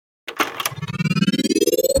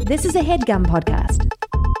This is a HeadGum podcast.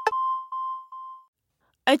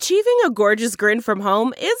 Achieving a gorgeous grin from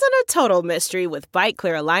home isn't a total mystery with Bite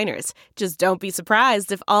Clear aligners. Just don't be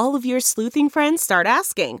surprised if all of your sleuthing friends start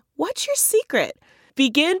asking, "What's your secret?"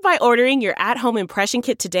 Begin by ordering your at-home impression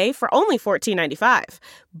kit today for only $14.95.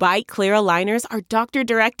 Bite Clear aligners are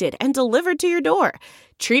doctor-directed and delivered to your door.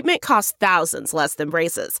 Treatment costs thousands less than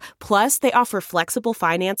braces. Plus, they offer flexible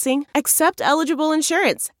financing, accept eligible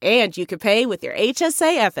insurance, and you can pay with your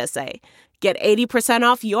HSA FSA. Get 80%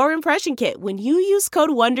 off your impression kit when you use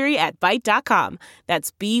code WONDERY at Byte.com.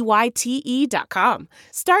 That's BYTE.com.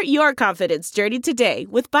 Start your confidence journey today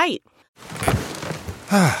with Byte.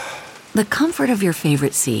 The comfort of your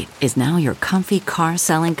favorite seat is now your comfy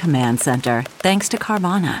car-selling command center, thanks to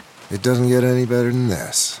Carvana. It doesn't get any better than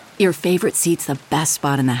this. Your favorite seat's the best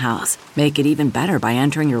spot in the house. Make it even better by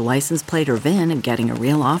entering your license plate or VIN and getting a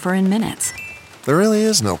real offer in minutes. There really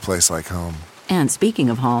is no place like home. And speaking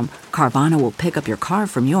of home, Carvana will pick up your car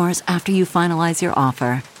from yours after you finalize your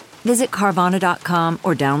offer. Visit Carvana.com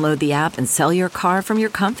or download the app and sell your car from your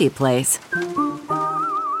comfy place.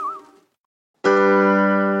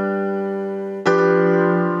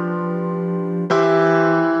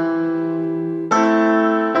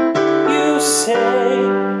 You say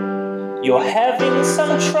you're having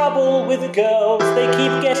some trouble with girls, they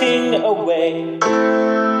keep getting away.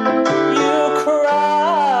 You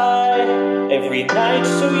cry every night,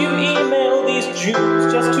 so you email these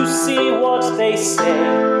Jews just to see what they say.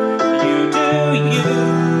 You do you.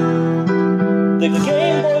 The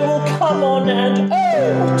Game Boy will come on and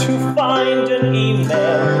to find an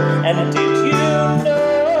email. And did you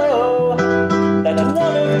know that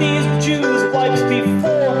one of these Jews wipes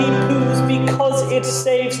before he poos because it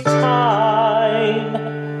saves time?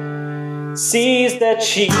 Sees their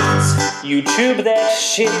cheats, YouTube their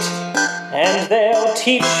shit, and they'll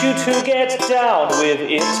teach you to get down with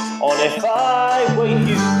it on If I Were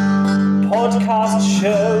You podcast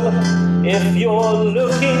show. If you're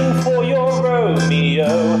looking for your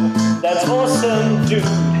Romeo, that's awesome, dude.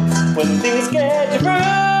 When things get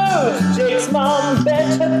rude, Jake's mom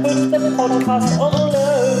better put the podcast on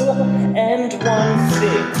low. And one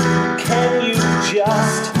thing, can you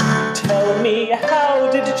just tell me, how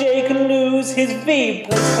did Jake lose his V?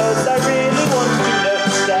 Because I really want to know.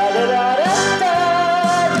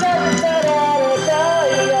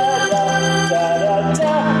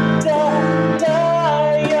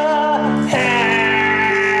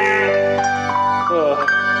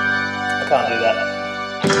 I can't do that.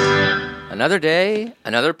 Another day,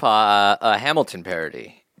 another Hamilton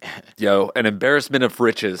parody. Yo, an embarrassment of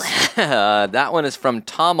riches. That one is from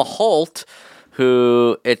Tom Holt,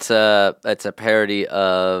 who it's a parody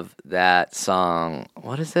of that song.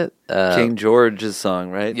 What is it? King George's song,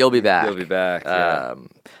 right? You'll Be Back. You'll Be Back. Yeah.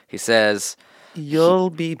 He says, "You'll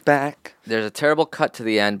be back." There's a terrible cut to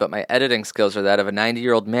the end, but my editing skills are that of a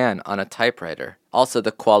 90-year-old man on a typewriter. Also,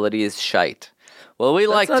 the quality is shite. Well, we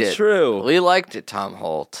liked it. That's not true. We liked it, Tom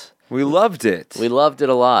Holt. We loved it. We loved it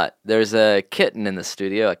a lot. There's a kitten in the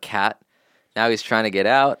studio, a cat. Now he's trying to get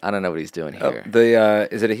out. I don't know what he's doing here.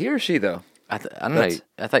 Is it a he or she, though? I don't know.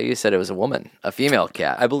 I thought you said it was a woman, a female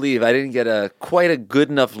cat. I believe. I didn't get quite a good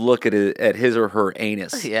enough look at his or her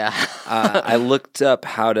anus. Yeah. I looked up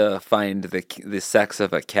how to find the sex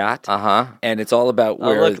of a cat. And it's all about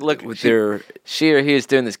where she or he is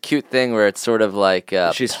doing this cute thing where it's sort of like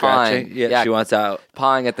she's pawing. scratching. Yeah, she wants out.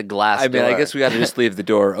 Pawing at the glass door. I guess we got to just leave the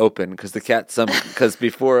door open because the cat because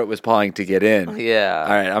before it was pawing to get in. Yeah.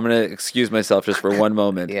 All right, I'm going to excuse myself just for one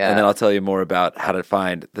moment, and then I'll tell you more about how to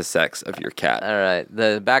find the sex of your cat. All right.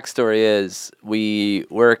 The backstory is we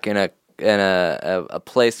work in a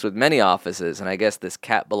place with many offices, and I guess this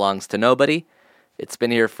cat belongs to nobody. It's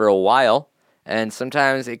been here for a while, and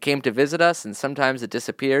sometimes it came to visit us, and sometimes it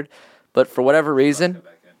disappeared. But for whatever reason,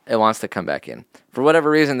 it wants to come back in. For whatever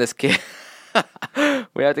reason, this kid,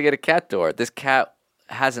 we have to get a cat door. This cat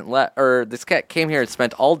this cat came here and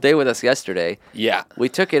spent all day with us yesterday. Yeah. We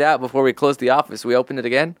took it out before we closed the office. We opened it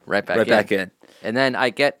again, right back in. And then I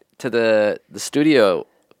get to the studio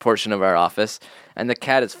portion of our office, and the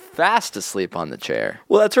cat is fast asleep on the chair.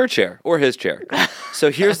 Well, that's her chair or his chair.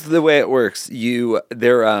 So here's the way it works. Their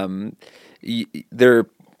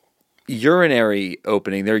urinary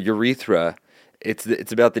opening, their urethra,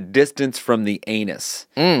 it's about the distance from the anus.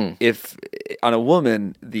 If on a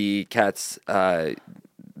woman, the cat's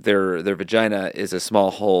their vagina is a small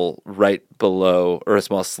hole right below, or a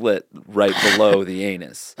small slit right below the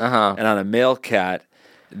anus. And on a male cat,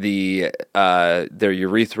 their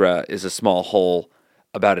urethra is a small hole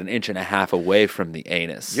about 1.5 inches away from the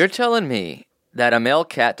anus. You're telling me that a male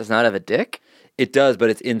cat does not have a dick? It does, but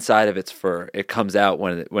it's inside of its fur. It comes out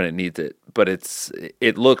when it needs it, but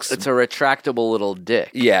it looks. It's a retractable little dick.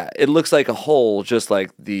 Yeah, it looks like a hole, just like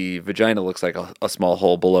the vagina looks like a small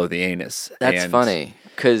hole below the anus. That's funny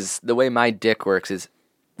because the way my dick works is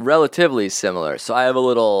relatively similar. So I have a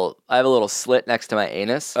little slit next to my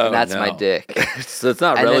anus, and that's my dick. So it's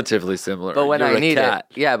not relatively similar. But when You're I need cat.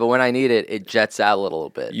 but when I need it, it jets out a little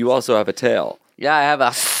bit. You also have a tail. Yeah, I have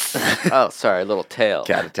a a little tail.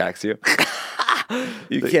 Cat attacks you.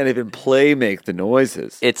 You can't even make the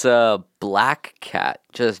noises. It's a black cat,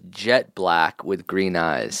 just jet black with green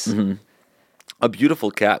eyes. Mm-hmm. A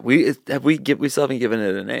beautiful cat. We still haven't given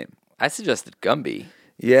it a name. I suggested Gumby.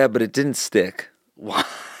 Yeah, but it didn't stick.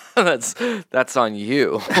 That's on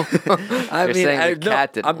you. You're saying the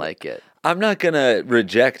cat didn't like it. I'm not gonna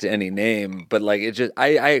reject any name, but like I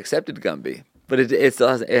accepted Gumby, but it still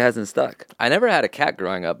hasn't stuck. I never had a cat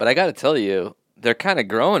growing up, but I got to tell you, they're kind of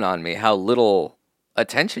growing on me. How little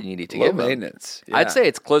attention you need to give them. Maintenance. Yeah. I'd say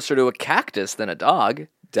it's closer to a cactus than a dog.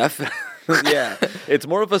 Definitely. Yeah, it's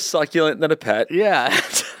more of a succulent than a pet. Yeah,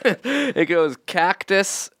 it goes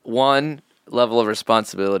cactus 1. Level of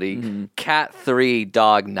responsibility. Cat 3,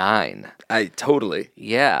 dog 9. Totally.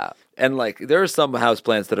 Yeah. And like there are some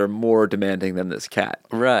houseplants that are more demanding than this cat.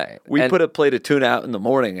 Right. We put a plate of tuna out in the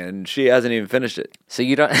morning and she hasn't even finished it. So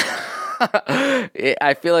you don't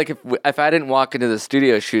I feel like if I didn't walk into the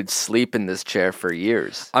studio, she would sleep in this chair for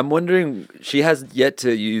years. I'm wondering, she has yet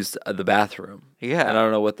to use the bathroom. Yeah. And I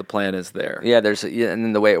don't know what the plan is there. Yeah, and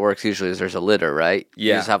then the way it works usually is there's a litter, right?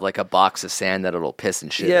 Yeah. You just have like a box of sand that it'll piss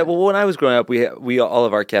and shit. Yeah, in. well, when I was growing up, we all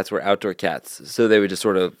of our cats were outdoor cats, so they would just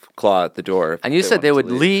sort of claw out the door. And you said they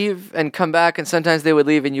would leave and come back, and sometimes they would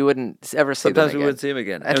leave and you wouldn't ever see them Sometimes again. we wouldn't see them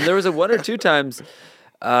again. And there was one or two times,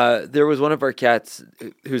 there was one of our cats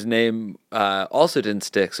whose name also didn't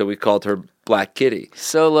stick, so we called her Black Kitty.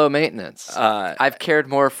 So low maintenance. I've cared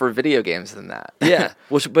more for video games than that. Yeah,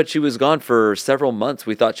 well, but she was gone for several months.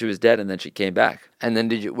 We thought she was dead, and then she came back. And then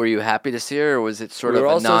were you happy to see her, or was it sort of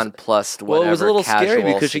a nonplussed, whatever, well, it was a little scary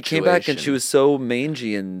because she came back and situation? she was so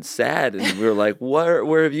mangy and sad, and we were like,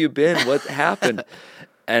 where have you been? What happened?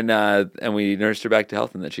 And we nursed her back to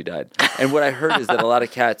health, and then she died. And what I heard is that a lot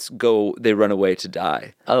of cats they run away to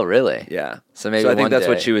die. Oh, really? Yeah. So maybe I think that's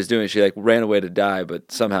what day. she was doing. She like ran away to die,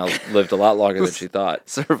 but somehow lived a lot longer than she thought.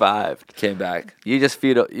 Survived. Came back. You just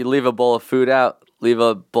you leave a bowl of food out, leave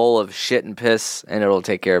a bowl of shit and piss, and it'll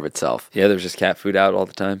take care of itself. Yeah, there's just cat food out all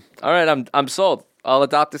the time. All right, I'm sold. I'll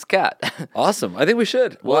adopt this cat. Awesome. I think we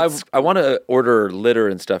should. Well, I want to order litter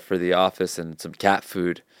and stuff for the office and some cat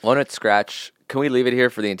food. Won't it scratch? Can we leave it here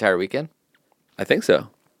for the entire weekend? I think so.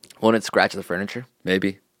 Won't it scratch the furniture?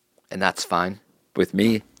 Maybe. And that's fine. With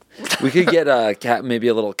me. We could get maybe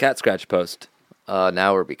a little cat scratch post.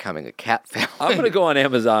 Now we're becoming a cat family. I'm going to go on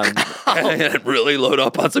Amazon and really load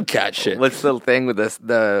up on some cat shit. What's the thing with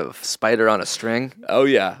the spider on a string? Oh,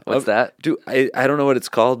 yeah. What's that? Dude, I don't know what it's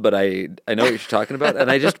called, but I know what you're talking about. And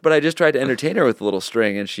I just tried to entertain her with a little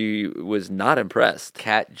string, and she was not impressed.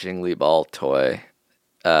 Cat jingly ball toy.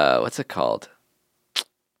 What's it called?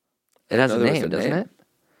 It has a name, doesn't it?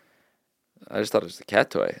 I just thought it was a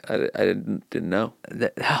cat toy. I didn't know.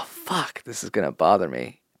 Oh, fuck. This is going to bother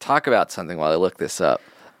me. Talk about something while I look this up.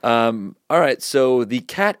 All right, so the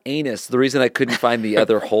cat anus, the reason I couldn't find the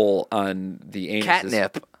other hole on the anus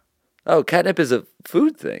Catnip. Oh, catnip is a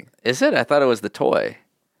food thing. Is it? I thought it was the toy.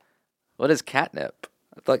 What is catnip?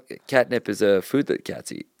 I thought catnip is a food that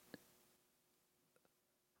cats eat.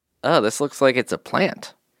 Oh, this looks like it's a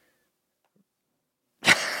plant.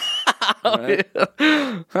 Right?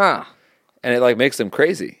 Huh. And it like makes them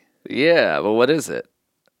crazy. Yeah, but what is it?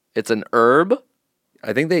 It's an herb?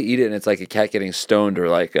 I think they eat it and it's like a cat getting stoned or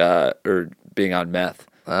like or being on meth.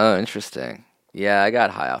 Oh, interesting. Yeah, I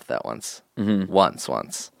got high off that once. Mm-hmm.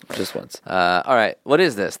 Once. Just once. All right, what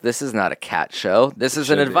is this? This is not a cat show. This is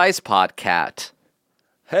an advice podcast.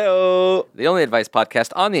 Hey-o! The only advice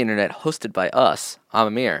podcast on the internet hosted by us. I'm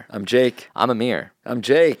Amir. I'm Jake. I'm Amir. I'm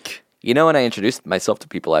Jake. You know, when I introduce myself to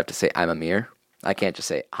people, I have to say I'm Amir. I can't just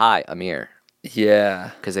say, hi, Amir. Yeah.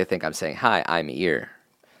 Because they think I'm saying, hi, I'm Ear.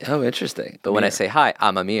 Oh, interesting. But when I say, hi,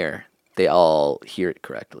 I'm Amir, they all hear it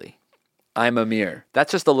correctly. I'm Amir.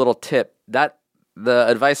 That's just a little tip. The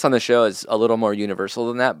advice on the show is a little more universal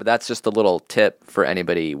than that, but that's just a little tip for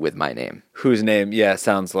anybody with my name. Whose name,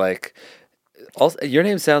 sounds like... Also, your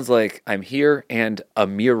name sounds like I'm here and a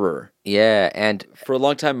mirror. Yeah, and... For a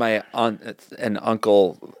long time, my aunt and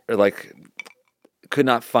uncle could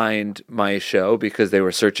not find my show because they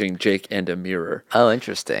were searching Jake and a mirror. Oh,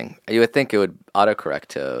 interesting. You would think it would autocorrect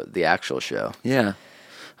to the actual show. Yeah.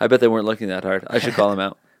 I bet they weren't looking that hard. I should call them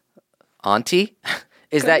out. Auntie?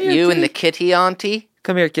 Is that here, you kitty. and the kitty, Auntie?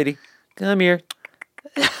 Come here, kitty. Come here.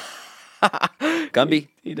 Gumby.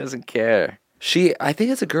 He doesn't care. I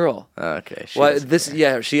think it's a girl. Okay.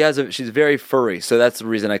 She's very furry, so that's the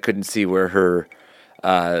reason I couldn't see where her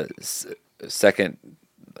second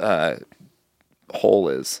hole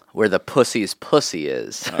is. Where the pussy's pussy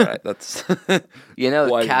is. All right, that's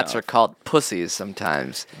wide cats enough. are called pussies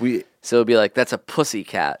sometimes. We So it'd be like, that's a pussy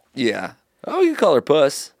cat. yeah. Oh, you can call her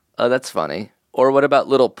Puss. Oh, that's funny. Or what about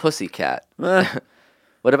little pussy cat?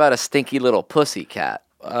 What about a stinky little pussy cat?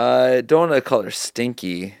 Don't want to call her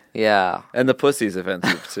Stinky. Yeah. And the pussy's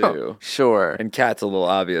offensive too. Sure. And cat's a little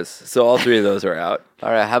obvious. So all three of those are out.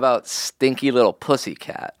 All right, how about stinky little pussy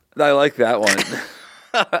cat? I like that one.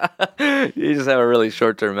 You just have a really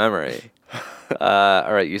short-term memory.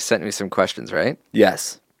 All right, you sent me some questions, right?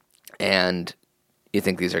 Yes. And you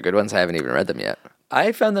think these are good ones? I haven't even read them yet.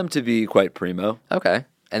 I found them to be quite primo. Okay.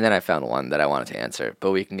 And then I found one that I wanted to answer,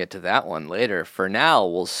 but we can get to that one later. For now,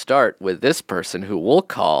 we'll start with this person who we'll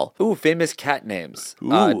call... Ooh, famous cat names.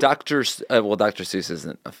 Ooh. Dr. Seuss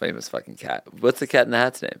isn't a famous fucking cat. What's the Cat in the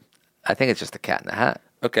Hat's name? I think it's just the Cat in the Hat.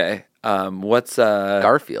 Okay. What's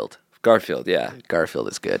Garfield. Garfield, yeah. Garfield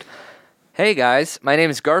is good. Hey guys, my name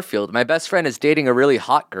is Garfield. My best friend is dating a really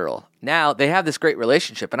hot girl. Now, they have this great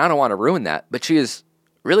relationship, and I don't want to ruin that, but she is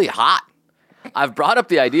really hot. I've brought up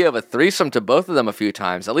the idea of a threesome to both of them a few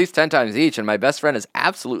times, at least 10 times each, and my best friend is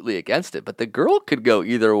absolutely against it, but the girl could go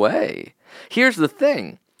either way. Here's the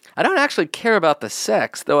thing. I don't actually care about the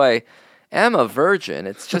sex, though I am a virgin.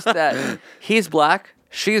 It's just that he's black,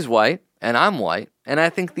 she's white, and I'm white, and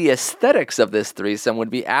I think the aesthetics of this threesome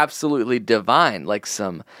would be absolutely divine, like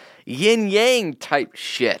some yin-yang type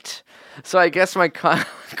shit. So I guess my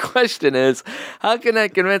question is, how can I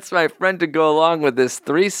convince my friend to go along with this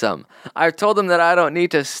threesome? I've told him that I don't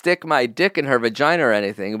need to stick my dick in her vagina or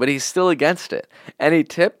anything, but he's still against it. Any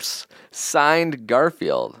tips? Signed,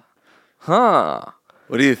 Garfield. Huh.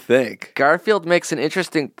 What do you think? Garfield makes an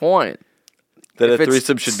interesting point. That If a it's-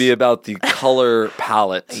 threesome should be about the color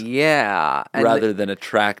palette Yeah. And rather than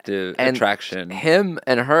attraction. him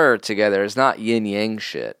and her together is not yin-yang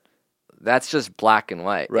shit. That's just black and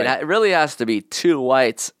white. Right. It really has to be two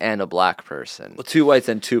whites and a black person. Well, 2 whites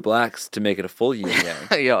and 2 blacks to make it a full yin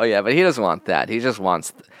yang. Yeah, but he doesn't want that. He just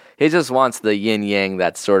wants the yin yang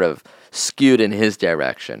that's sort of skewed in his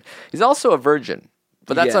direction. He's also a virgin,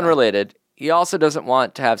 but that's Yeah. unrelated. He also doesn't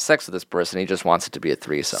want to have sex with this person. He just wants it to be a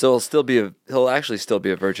threesome. So he'll actually still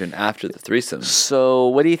be a virgin after the threesome. So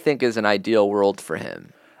what do you think is an ideal world for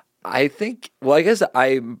him? I guess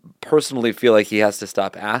I personally feel like he has to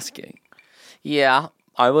stop asking. Yeah,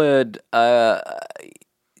 I would. Okay.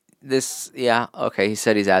 He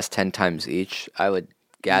said he's asked 10 times each. I would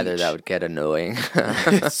gather that would get annoying.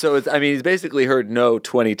 So he's basically heard no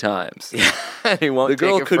 20 times. He won't. The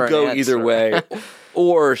girl take it for could an go answer. either way,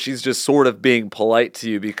 or she's just sort of being polite to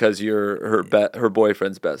you because you're her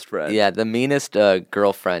boyfriend's best friend. Yeah, the meanest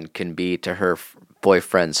girlfriend can be to her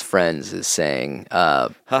boyfriend's friends is saying,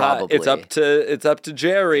 probably. It's up to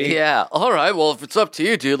Jerry. Yeah. All right. Well, if it's up to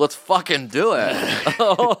you, dude, let's fucking do it.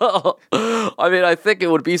 I mean, I think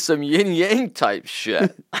it would be some yin yang type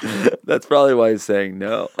shit. That's probably why he's saying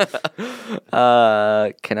no.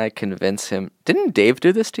 Can I convince him? Didn't Dave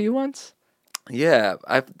do this to you once? Yeah.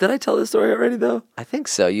 Did I tell this story already though? I think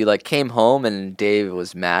so. You came home and Dave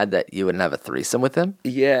was mad that you wouldn't have a threesome with him.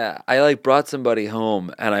 Yeah, I brought somebody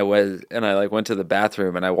home and I went to the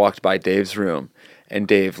bathroom and I walked by Dave's room and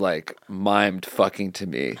Dave mimed fucking to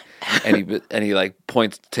me and he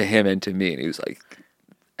points to him and to me and he was like,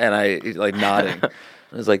 and he's nodding.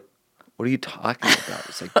 I was like, what are you talking about?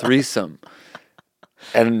 It's like threesome.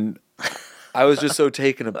 And I was just so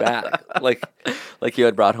taken aback. Like you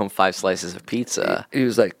had brought home 5 slices of pizza. He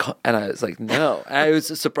was like, and I was like, no. And I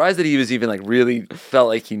was surprised that he was even really felt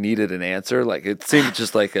like he needed an answer. It seemed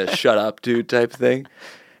just like a shut up, dude type thing.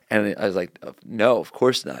 And I was like, no, of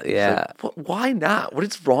course not. He's Yeah. like, why not? What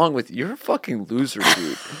is wrong with you? You're a fucking loser,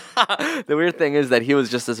 dude. The weird thing is that he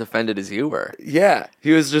was just as offended as you were. Yeah.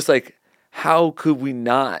 He was just like, how could we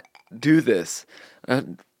not do this?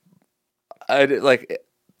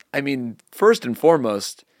 First and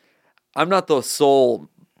foremost, I'm not the sole.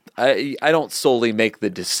 I don't solely make the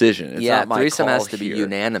decision. It's not my threesome call has to be here.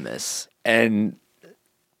 unanimous. And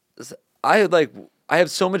I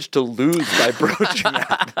have so much to lose by broaching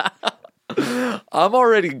that. I'm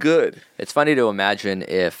already good. It's funny to imagine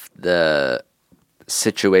if the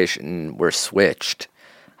situation were switched,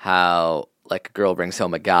 how a girl brings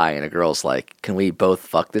home a guy and a girl's like, can we both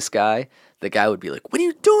fuck this guy? The guy would be like, what are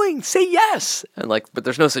you doing? Say yes. And but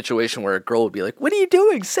there's no situation where a girl would be like, what are you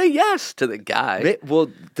doing? Say yes to the guy. Well,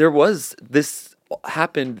 there was this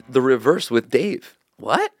happened the reverse with Dave,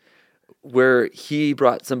 What? where he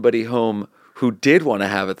brought somebody home who did want to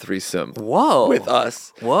have a threesome Whoa. with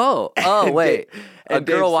us. Whoa. Oh, And wait. Dave- A and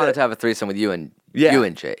Dave girl wanted said- to have a threesome with you and Yeah.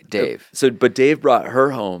 Dave. But Dave brought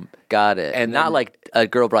her home. Got it. And And not then- like a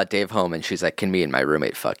girl brought Dave home and she's like, can me and my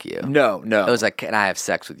roommate fuck you? No. It was like, can I have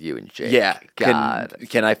sex with you and Jake? Yeah. God.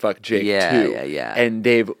 Can I fuck Jake Yeah, too? yeah.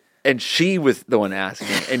 And she was the one asking,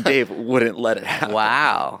 and Dave wouldn't let it happen.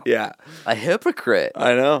 Wow. Yeah. A hypocrite.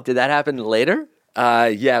 I know. Did that happen later?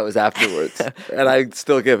 Yeah, it was afterwards. And I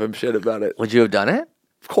still give him shit about it. Would you have done it?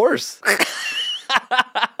 Of course.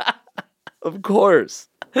 Of course.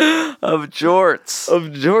 Of jorts. Of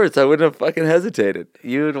jorts. I wouldn't have fucking hesitated.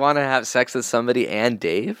 You'd want to have sex with somebody and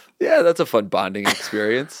Dave? Yeah, that's a fun bonding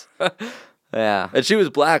experience. Yeah. And she was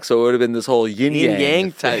black, so it would have been this whole yin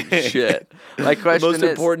Yin-yang type shit. My The question most is,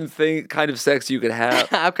 important thing, kind of sex you could have.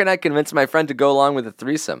 how can I convince my friend to go along with a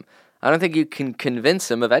threesome? I don't think you can convince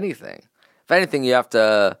him of anything. If anything, you have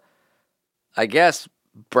to, I guess,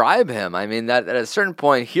 bribe him. I mean, that at a certain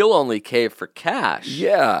point, he'll only cave for cash.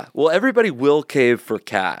 Yeah. Well, everybody will cave for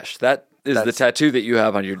cash. That is the That's- tattoo that you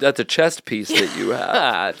have on your. That's a chest piece that you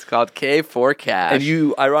have. It's called cave for cash. And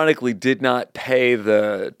you, ironically, did not pay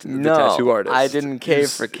the no, tattoo artist. I didn't cave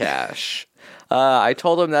for cash. I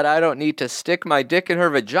told him that I don't need to stick my dick in her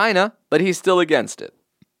vagina, but he's still against it.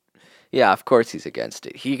 Yeah, of course he's against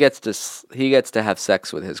it. He gets to have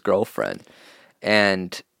sex with his girlfriend,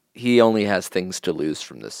 and he only has things to lose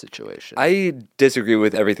from this situation. I disagree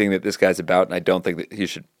with everything that this guy's about, and I don't think that he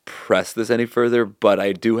should press this any further. But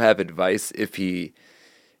I do have advice if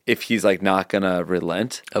he's like not gonna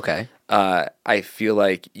relent. Okay. I feel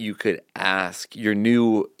like you could ask your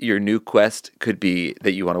new quest could be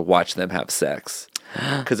that you want to watch them have sex,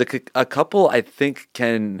 because a couple I think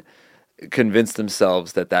can convince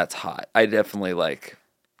themselves that that's hot. I definitely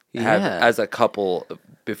have Yeah. as a couple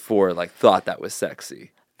before thought that was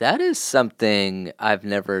sexy. That is something I've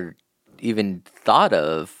never even thought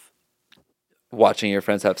of. Watching your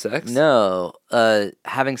friends have sex? No,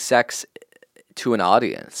 having sex to an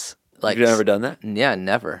audience. Like, You've never done that? Yeah,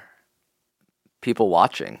 never. People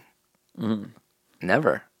watching.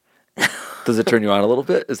 Never. Does it turn you on a little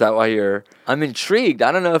bit? Is that why you're... I'm intrigued.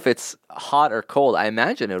 I don't know if it's hot or cold. I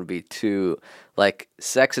imagine it would be too,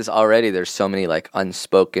 sex is already, there's so many,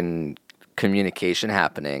 unspoken communication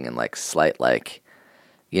happening and, slight,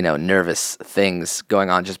 nervous things going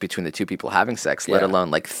on just between the two people having sex, let Yeah.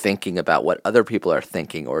 alone, thinking about what other people are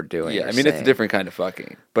thinking or doing. Yeah, or I mean, it's a saying. different kind of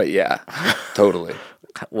fucking. But yeah, totally.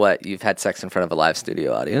 What, you've had sex in front of a live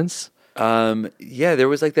studio audience? Yeah, there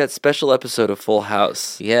was that special episode of Full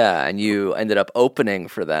House. Yeah, and you ended up opening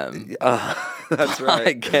for them. That's By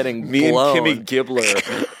right. getting Me blown. and Kimmy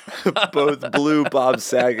Gibbler both blew Bob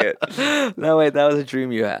Saget. No, wait, that was a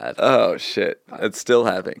dream you had. Oh, shit. It's still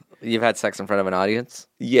happening. You've had sex in front of an audience?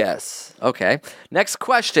 Yes. Okay. Next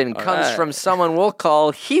question comes right. from someone we'll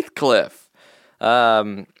call Heathcliff.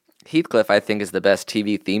 Heathcliff, I think, is the best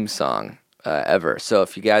TV theme song ever. So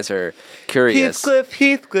if you guys are curious,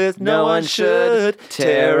 Heathcliff, no one should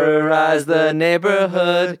terrorize the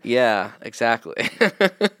neighborhood. Yeah, exactly.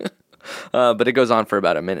 But it goes on for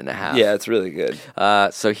about a minute and a half. Yeah, it's really good.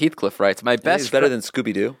 So Heathcliff writes, my It's best better fri- than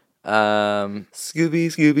Scooby-Doo.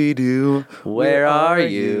 Scooby Doo, Where are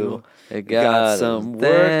you? I got some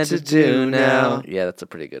work to do now. Yeah, that's a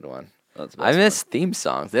pretty good one. That's the I best miss theme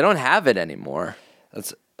songs. They don't have it anymore.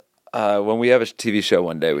 That's when we have a TV show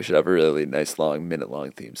one day, we should have a really nice long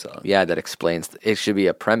minute-long theme song. Yeah, that explains. It should be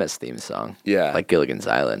a premise theme song. Yeah. Like Gilligan's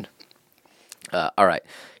Island. All right.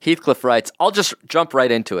 Heathcliff writes, I'll just jump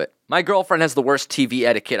right into it. My girlfriend has the worst TV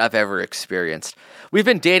etiquette I've ever experienced. We've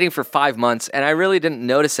been dating for 5 months, and I really didn't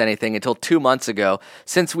notice anything until 2 months ago.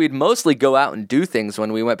 Since we'd mostly go out and do things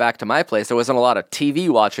when we went back to my place, there wasn't a lot of TV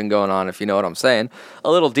watching going on, if you know what I'm saying. A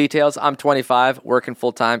little details, I'm 25, working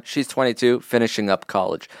full-time. She's 22, finishing up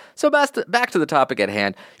college. So back to the topic at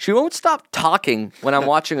hand. She won't stop talking when I'm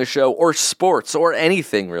watching a show or sports or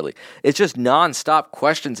anything, really. It's just non-stop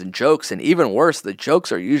questions and jokes, and even worse, the jokes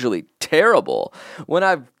are usually terrible. When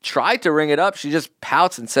I've tried to ring it up, she just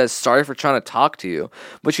pouts and says, sorry for trying to talk to you.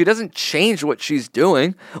 But she doesn't change what she's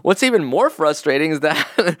doing. What's even more frustrating is that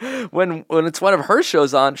when it's one of her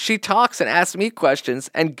shows on, she talks and asks me questions,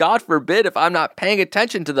 and God forbid if I'm not paying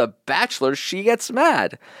attention to The Bachelor, she gets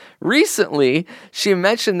mad. Recently, she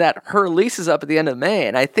mentioned that her lease is up at the end of May,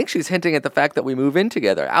 and I think she's hinting at the fact that we move in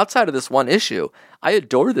together. Outside of this one issue, I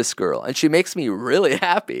adore this girl, and she makes me really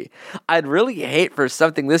happy. I'd really hate for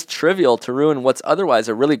something this trivial to ruin what's otherwise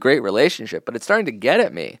a really great relationship, but it's starting to get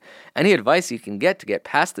at me. Any advice you can get to get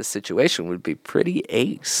past this situation would be pretty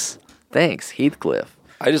ace. Thanks, Heathcliff.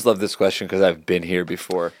 I just love this question because I've been here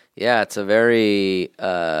before. Yeah, it's a very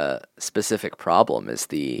specific problem, is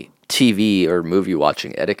the TV or movie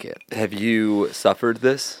watching etiquette. Have you suffered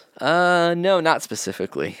this? No, not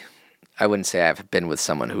specifically. I wouldn't say I've been with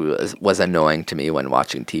someone who was annoying to me when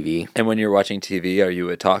watching TV. And when you're watching TV, are you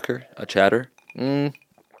a talker, a chatter?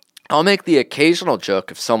 I'll make the occasional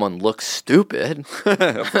joke if someone looks stupid.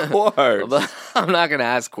 Of course. But I'm not going to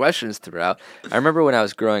ask questions throughout. I remember when I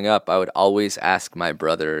was growing up, I would always ask my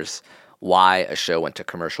brothers why a show went to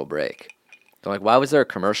commercial break. They're like, why was there a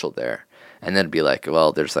commercial there? And then it'd be like,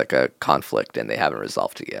 well, there's like a conflict and they haven't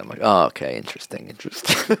resolved it yet. I'm like, oh, okay, interesting.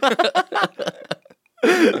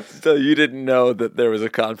 So you didn't know that there was a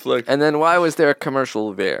conflict? And then why was there a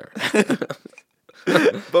commercial there?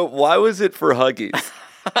 But why was it for Huggies?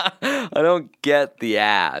 I don't get the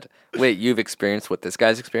ad. Wait, you've experienced what this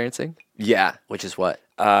guy's experiencing? Yeah. Which is what?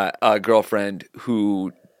 A girlfriend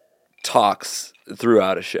who talks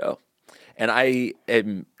throughout a show. And I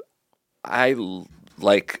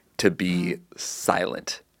like to be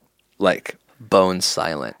silent. Like, Bone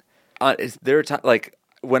silent. there are times, like,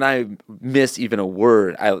 when I miss even a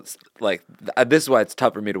word, this is why it's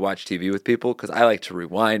tough for me to watch TV with people, because I like to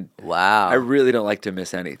rewind. Wow. I really don't like to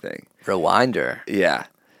miss anything. Rewinder. Yeah.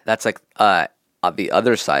 That's like on the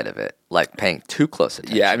other side of it, like paying too close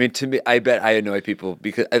attention. Yeah, I mean, to me, I bet I annoy people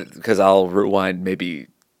because I'll rewind maybe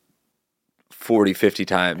 40, 50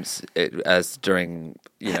 times as during,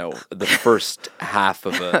 the first half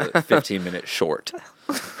of a 15-minute short.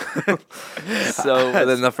 So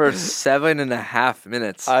within the first 7.5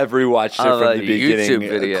 minutes, I've rewatched it from the beginning, YouTube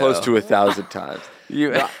video. Close to 1,000 times.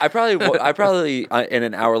 No, I probably in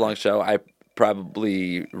an hour-long show, I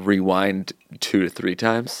probably rewind 2 to 3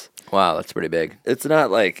 times. Wow, that's pretty big. It's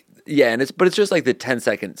not like, but it's just like the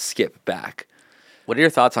 10-second skip back. What are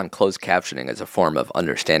your thoughts on closed captioning as a form of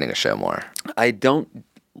understanding a show more? I don't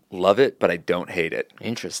love it, but I don't hate it.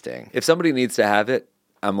 Interesting. If somebody needs to have it,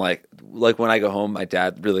 I'm like when I go home, my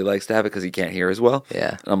dad really likes to have it because he can't hear as well.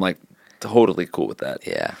 Yeah. And I'm like totally cool with that.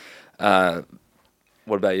 Yeah.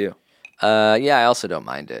 What about you? Yeah, I also don't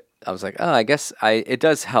mind it. I was like, oh, I guess it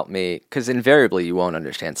does help me, because invariably you won't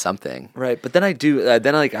understand something. Right, but then I do.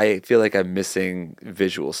 I feel like I'm missing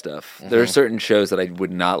visual stuff. Mm-hmm. There are certain shows that I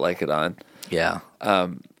would not like it on. Yeah.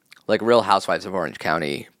 Like Real Housewives of Orange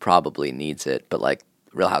County probably needs it, but like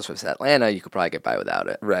Real Housewives of Atlanta, you could probably get by without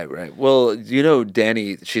it. Right. Well,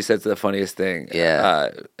 Danny, she says the funniest thing. Yeah.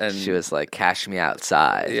 And she was like, cash me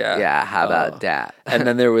outside. Yeah. Yeah, how about that? And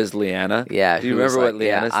then there was Leanna. Yeah. Do you remember what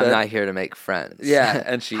Leanna said? I'm not here to make friends. Yeah.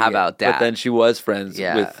 And she, how about that? But then she was friends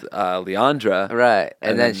with Leandra. Right.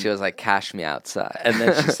 And then she was like, cash me outside. And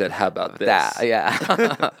then she said, how about this? That,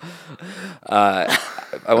 yeah.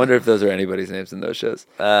 I wonder if those are anybody's names in those shows.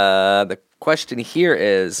 The question here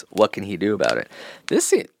is, what can he do about it?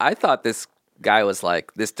 I thought this guy was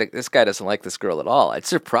like, this guy doesn't like this girl at all. It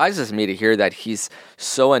surprises me to hear that he's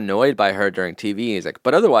so annoyed by her during TV. He's like,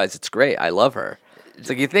 but otherwise it's great. I love her. It's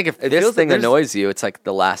like, you think if this thing annoys you, it's like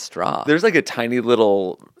the last straw. There's like a tiny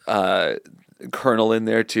little kernel in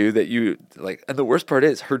there too that you like. And the worst part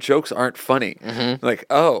is her jokes aren't funny. Mm-hmm. Like,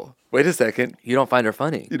 oh, wait a second. You don't find her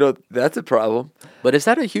funny. That's a problem. But is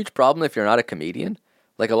that a huge problem if you're not a comedian?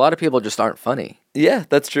 Like, a lot of people just aren't funny. Yeah,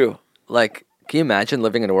 that's true. Like, can you imagine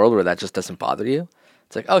living in a world where that just doesn't bother you?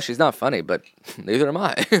 It's like, oh, she's not funny, but neither am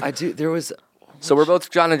I. I do. There was... So we're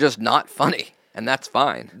both trying to just not funny, and that's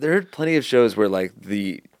fine. There are plenty of shows where, like,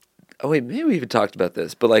 oh, wait, maybe we even talked about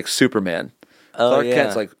this, but, like, Superman. Clark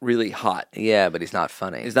Kent's, like, really hot. Yeah, but he's not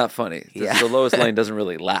funny. He's not funny. Yeah. The Lois Lane doesn't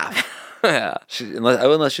really laugh. Yeah.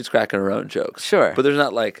 Unless she's cracking her own jokes. Sure. But there's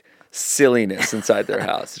not, like, silliness inside their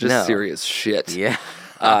house. It's just serious shit. Yeah.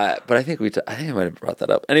 But I think I might have brought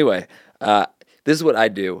that up. Anyway, this is what I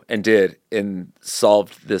do and did and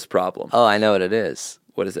solved this problem. Oh, I know what it is.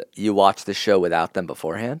 What is it? You watch the show without them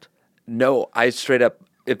beforehand? No, I straight up,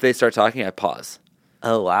 if they start talking, I pause.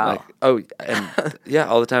 Oh, wow. And yeah,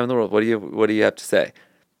 all the time in the world. What do you have to say?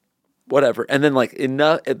 Whatever. And then like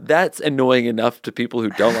enough. That's annoying enough to people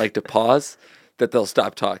who don't like to pause that they'll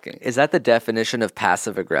stop talking. Is that the definition of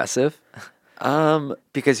passive aggressive?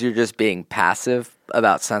 Because you're just being passive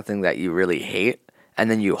about something that you really hate, and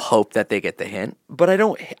then you hope that they get the hint. But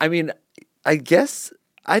I guess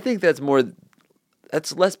I think that's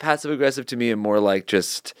less passive aggressive to me and more like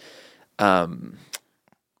just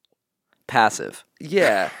passive.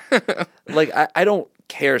 Yeah. Like I don't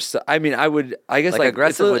care. So, I guess like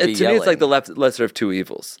aggressive would be to me it's like the lesser of two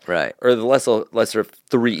evils. Right. Or the lesser of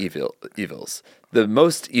three evils. The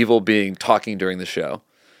most evil being talking during the show.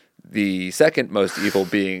 The second most evil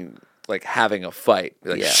being like having a fight.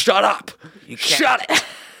 Like, shut up! Shut it!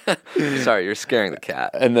 Sorry, you're scaring the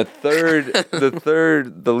cat. And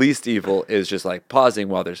the least evil is just like pausing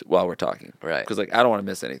while we're talking. Right. Because like I don't want to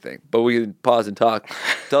miss anything, but we can pause and talk.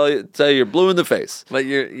 Tell you you're blue in the face. But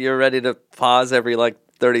you're ready to pause every like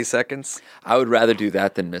 30 seconds? I would rather do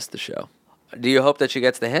that than miss the show. Do you hope that she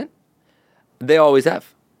gets the hint? They always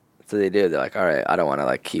have. So they do. They're like, all right, I don't want to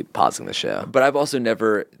like keep pausing the show. But I've also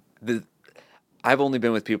I've only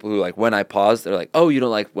been with people who like when I pause, they're like, "Oh, you don't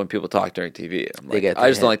like when people talk during TV." I'm like, I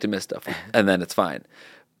just don't like to miss stuff, and then it's fine.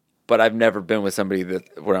 But I've never been with somebody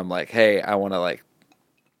where I'm like, "Hey, I want to like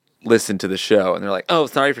listen to the show," and they're like, "Oh,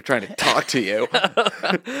 sorry for trying to talk to you."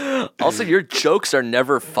 Also, your jokes are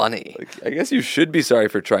never funny. Like, I guess you should be sorry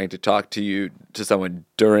for trying to talk to someone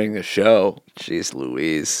during the show. Jeez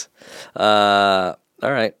Louise. All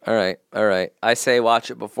right. I say watch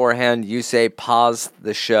it beforehand. You say pause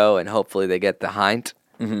the show, and hopefully they get the hint.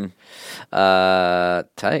 Mm-hmm.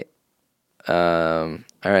 Tight. All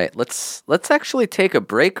right. Let's actually take a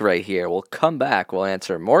break right here. We'll come back. We'll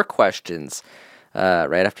answer more questions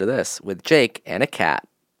right after this with Jake and a cat.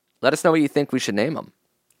 Let us know what you think we should name him.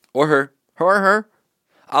 Or her. Her.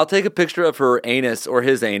 I'll take a picture of her anus or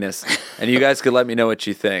his anus, and you guys could let me know what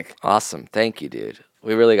you think. Awesome. Thank you, dude.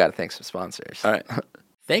 We really got to thank some sponsors. All right.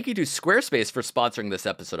 Thank you to Squarespace for sponsoring this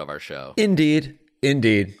episode of our show. Indeed.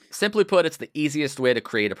 Simply put, it's the easiest way to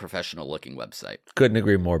create a professional-looking website. Couldn't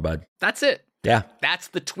agree more, bud. That's it. Yeah. That's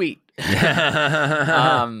the tweet.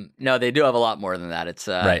 No, they do have a lot more than that.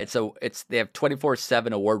 Right. They have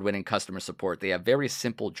 24/7 award-winning customer support. They have very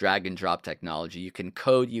simple drag and drop technology. You can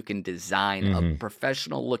code, you can design a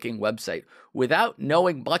professional-looking website without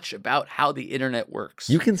knowing much about how the internet works.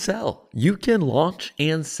 You can sell. You can launch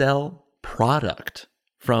and sell product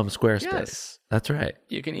from Squarespace. Yes. That's right.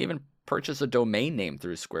 You can even purchase a domain name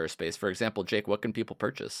through Squarespace. For example, Jake, what can people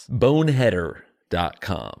purchase?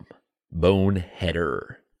 Boneheader.com.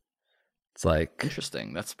 Boneheader. It's like...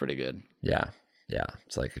 Interesting. That's pretty good. Yeah.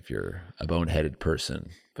 It's like if you're a boneheaded person,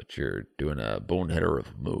 but you're doing a boneheader of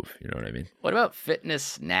a move. You know what I mean? What about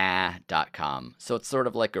fitnessnah.com? So it's sort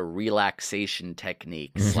of like a relaxation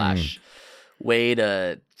technique / way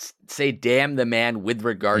to say damn the man with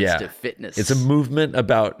regards to fitness. It's a movement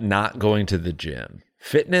about not going to the gym.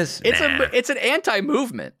 Fitness, it's an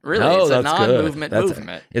anti-movement, really. No, it's a that's non-movement good.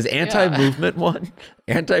 movement. Is anti-movement one?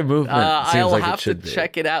 Anti-movement seems I'll like have it should to be.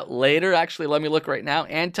 check it out later. Actually, let me look right now.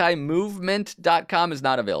 Antimovement.com is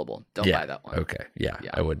not available. Don't buy that one. Okay. Yeah,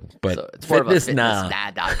 I wouldn't. But So it's more of a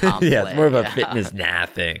fitnessnah.com. Yeah, it's more of a fitness nah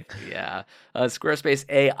thing. Yeah. Squarespace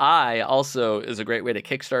AI also is a great way to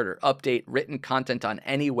kickstart or update written content on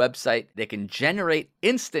any website. They can generate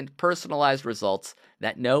instant personalized results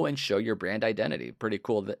that know and show your brand identity. Pretty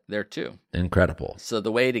cool there too. Incredible. So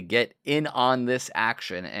the way to get in on this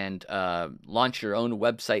action and launch your own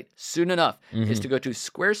website soon enough is to go to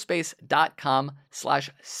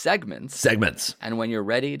squarespace.com/segments. Segments. And when you're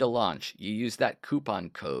ready to launch, you use that coupon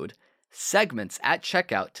code segments at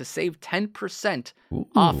checkout to save 10%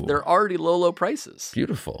 off their already low prices.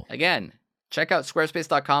 Beautiful. Again, check out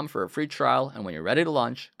squarespace.com for a free trial, and when you're ready to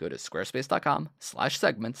launch, go to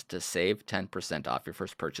squarespace.com/segments to save 10% off your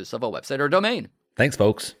first purchase of a website or domain. Thanks,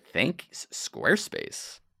 folks. Thanks,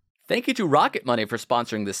 Squarespace. Thank you to Rocket Money for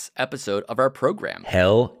sponsoring this episode of our program.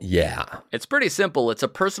 Hell yeah. It's pretty simple. It's a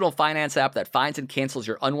personal finance app that finds and cancels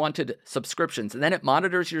your unwanted subscriptions, and then it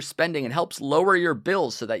monitors your spending and helps lower your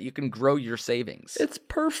bills so that you can grow your savings. It's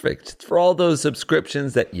perfect. It's for all those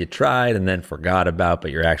subscriptions that you tried and then forgot about,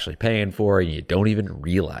 but you're actually paying for, and you don't even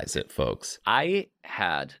realize it, folks. I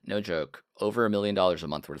had, no joke, over $1 million a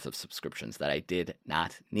month worth of subscriptions that I did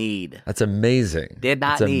not need. That's amazing. Did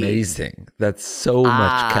not That's need. amazing. That's so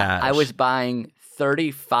much cash. I was buying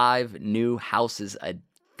 35 new houses a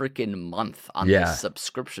freaking month on this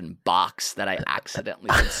subscription box that I accidentally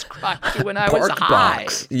subscribed to when I was high.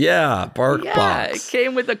 Yeah, Bark Yeah, Box. it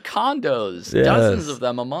came with the condos, Yes. dozens of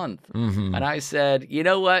them a month. And I said, you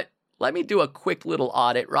know what? Let me do a quick little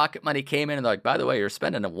audit. Rocket Money came in and they're like, by the way, you're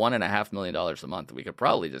spending $1.5 million a month. We could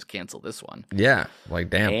probably just cancel this one. Yeah, like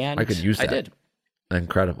damn, And I could use that. I did.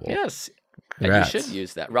 Incredible. Yes. Congrats. And you should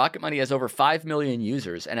use that. Rocket Money has over 5 million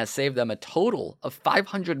users and has saved them a total of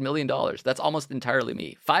 $500 million. That's almost entirely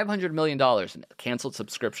me. $500 million in canceled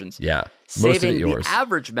subscriptions. Yeah, most of saving it yours. the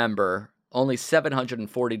average member only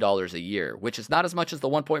 $740 a year, which is not as much as the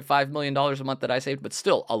 $1.5 million a month that I saved, but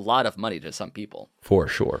still a lot of money to some people. For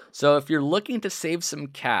sure. So if you're looking to save some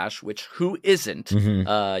cash, which who isn't,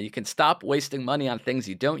 you can stop wasting money on things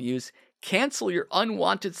you don't use. Cancel your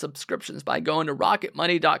unwanted subscriptions by going to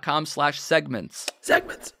rocketmoney.com/segments.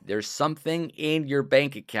 Segments. There's something in your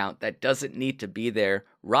bank account that doesn't need to be there.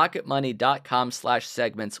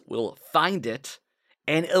 Rocketmoney.com/segments will find it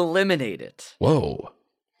and eliminate it. Whoa.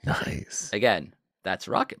 Nice. Again, that's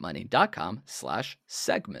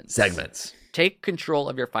rocketmoney.com/segments. Segments. Take control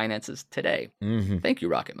of your finances today. Thank you,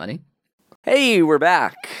 Rocket Money. Hey, we're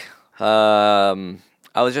back. I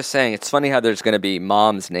was just saying, it's funny how there's going to be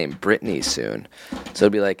moms named Brittany soon. So it'll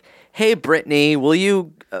be like, hey, Brittany, will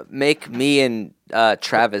you make me and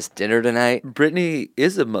Travis dinner tonight? Britney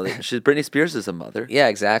is a mother. Britney Spears is a mother. Yeah,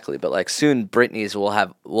 exactly. But like soon, Britney's will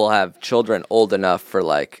have children old enough for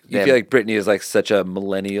like. You feel like Britney is like such a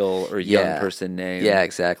millennial or young person name. Yeah,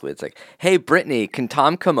 exactly. It's like, hey, Brittany, can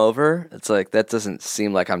Tom come over? It's like that doesn't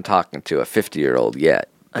seem like I'm talking to a 50-year-old yet,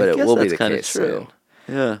 but it will be the case soon.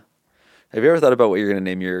 Yeah. Have you ever thought about what you're going to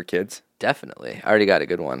name your kids? Definitely. I already got a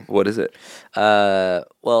good one. What is it?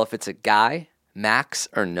 Well, if it's a guy, Max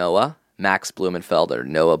or Noah. Max Blumenfeld or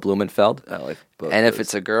Noah Blumenfeld. I like both. And if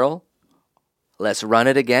it's a girl, let's run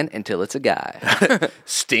it again until it's a guy.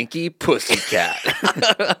 Stinky Pussycat.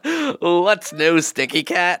 What's new, Stinky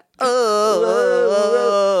Cat?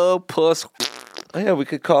 Oh, puss. Oh, yeah, we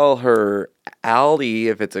could call her Allie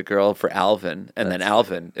if it's a girl for Alvin, and then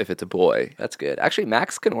Alvin if it's a boy. That's good. Actually,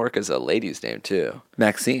 Max can work as a lady's name too.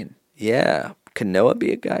 Maxine. Yeah. Can Noah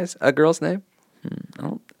be a girl's name?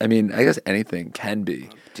 I guess anything can be.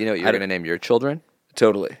 Do you know what you're going to name your children?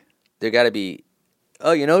 Totally. There got to be.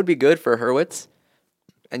 Oh, you know what'd be good for Hurwitz?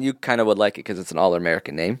 And you kind of would like it because it's an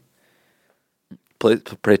all-American name.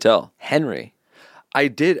 Pray tell. Henry. I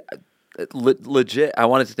did. Legit, I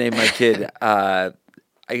wanted to name my kid. I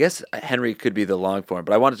guess Henry could be the long form,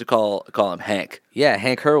 but I wanted to call him Hank. Yeah,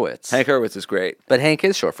 Hank Hurwitz. Hank Hurwitz is great. But Hank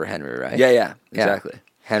is short for Henry, right? Yeah, exactly.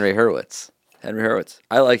 Henry Hurwitz. Henry Hurwitz.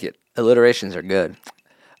 I like it. Alliterations are good.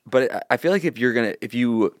 But I feel like if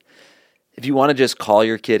you want to just call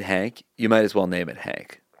your kid Hank, you might as well name it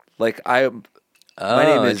Hank. Like my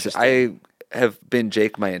name is. I have been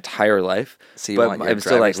Jake my entire life, but I'm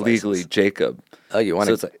still like legally license. Jacob. Oh, you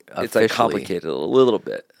want so it's like complicated a little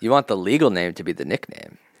bit. You want the legal name to be the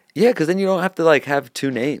nickname. Yeah, because then you don't have to like have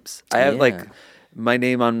two names. I have like my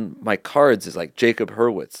name on my cards is like Jacob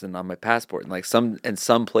Hurwitz, and on my passport, and like some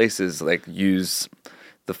places like use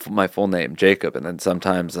my full name Jacob, and then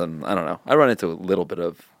sometimes I don't know. I run into a little bit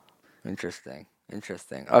of interesting.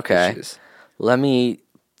 Okay, issues. Let me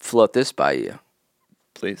float this by you.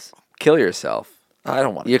 Please kill yourself. I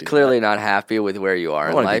don't want to. You're clearly not happy with where you are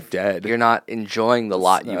in life. Be dead. You're not enjoying the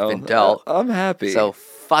lot you've been dealt. I'm happy. So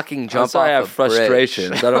fucking jump off I have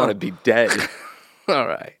frustrations. I don't want to be dead. All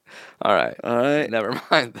right. Never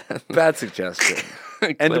mind then. Bad suggestion.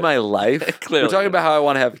 End of my life. Clearly. We're talking about how I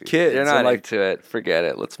want to have kids. You're not into it. Forget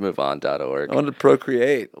it. Let's move on. .org. I want to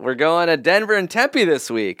procreate. We're going to Denver and Tempe this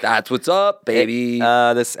week. That's what's up, baby.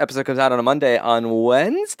 This episode comes out on a Monday. On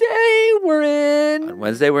Wednesday, we're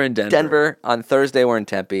in Denver. On Thursday, we're in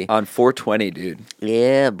Tempe. On 420, dude.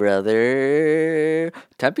 Yeah, brother.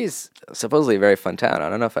 Tempe's supposedly a very fun town. I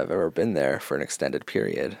don't know if I've ever been there for an extended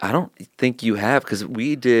period. I don't think you have, because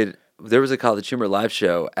there was a College Humor live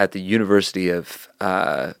show at the University of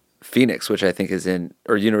Phoenix, which I think is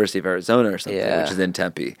or University of Arizona or something, which is in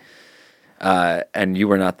Tempe. And you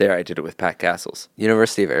were not there. I did it with Pat Castles.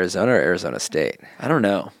 University of Arizona or Arizona State? I don't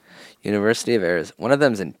know. University of Arizona. One of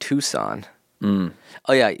them's in Tucson.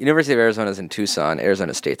 Oh, yeah. University of Arizona's in Tucson.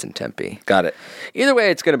 Arizona State's in Tempe. Got it. Either way,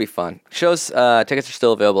 it's going to be fun. Shows, tickets are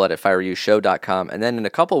still available at ifireyoushow.com. And then in a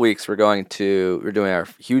couple weeks, we're doing our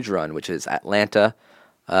huge run, which is Atlanta,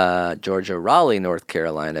 Georgia, Raleigh, North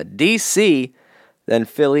Carolina, D.C., then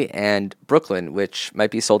Philly and Brooklyn, which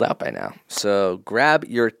might be sold out by now. So grab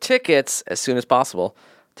your tickets as soon as possible.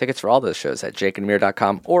 Tickets for all those shows at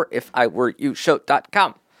jakeandamir.com or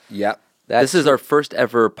ifiwereyoushow.com. Yep. This is our first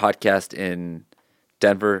ever podcast in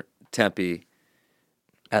Denver, Tempe,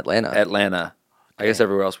 Atlanta. I guess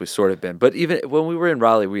everywhere else we've sort of been. But even when we were in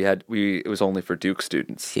Raleigh, it was only for Duke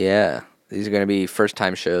students. Yeah. These are going to be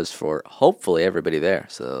first-time shows for hopefully everybody there.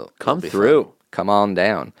 So come through. Fun. Come on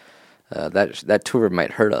down. That tour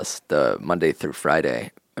might hurt us, the Monday through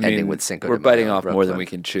Friday, ending with Cinco de Mayo. We're biting off more than we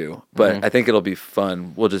can chew. But I think it'll be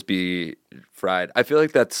fun. We'll just be fried. I feel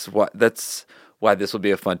like that's why this will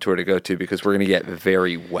be a fun tour to go to, because we're going to get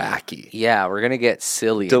very wacky. Yeah, we're going to get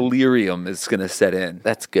silly. Delirium is going to set in.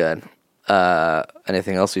 That's good.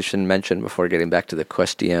 Anything else we should mention before getting back to the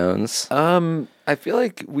questions? I feel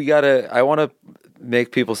like I want to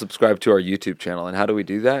make people subscribe to our YouTube channel. And how do we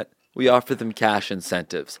do that? We offer them cash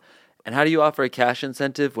incentives. And how do you offer a cash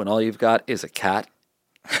incentive when all you've got is a cat?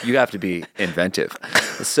 You have to be inventive.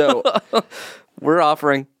 So we're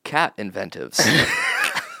offering cat inventives.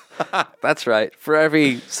 That's right. For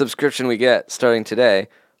every subscription we get starting today,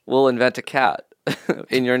 we'll invent a cat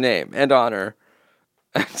in your name and honor.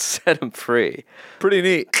 and set him free. Pretty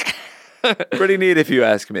neat. Pretty neat if you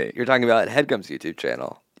ask me. You're talking about HeadGum's YouTube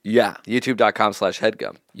channel. Yeah.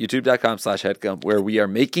 YouTube.com/HeadGum. YouTube.com/HeadGum, where we are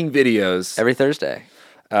making videos. Every Thursday.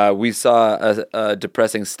 We saw a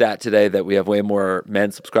depressing stat today that we have way more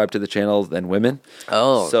men subscribed to the channel than women.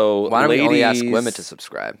 Oh. So why don't we only ask ladies- women to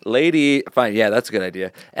subscribe? Fine, yeah, that's a good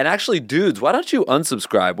idea. And actually, dudes, why don't you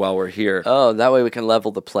unsubscribe while we're here? Oh, that way we can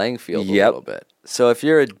level the playing field a little bit. So if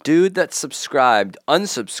you're a dude that's subscribed,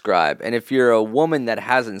 unsubscribe. And if you're a woman that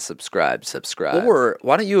hasn't subscribed, subscribe. Or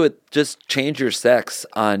why don't you just change your sex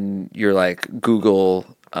on your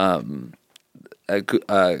Google in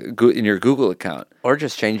your Google account? Or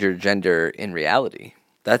just change your gender in reality.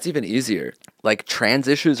 That's even easier. Like, trans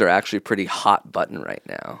issues are actually pretty hot button right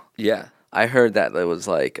now. Yeah. I heard that there was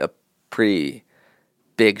like a pretty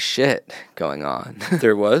big shit going on.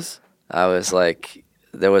 There was?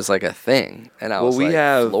 There was like a thing, and I was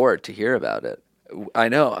floored to hear about it. I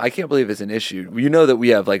know. I can't believe it's an issue. You know that we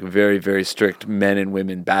have very, very strict men and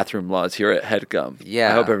women bathroom laws here at HeadGum. Yeah.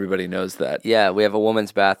 I hope everybody knows that. Yeah, we have a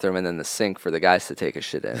woman's bathroom and then the sink for the guys to take a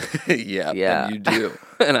shit in. Yeah. And you do.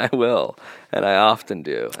 And I will. And I often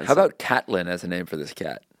do. And How about Catlin as a name for this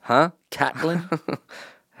cat? Huh? Catlin?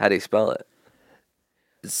 How do you spell it?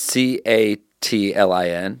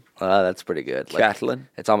 Catlin. That's pretty good. Catlin?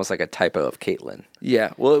 It's almost like a typo of Caitlin.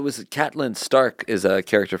 Yeah. Well, it was Catelyn Stark is a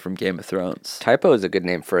character from Game of Thrones. Typo is a good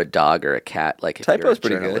name for a dog or a cat. Like if Typo's you're a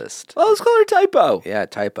pretty journalist. good. Oh, let's call her Typo. Yeah,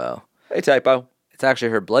 Typo. Hey, Typo. It's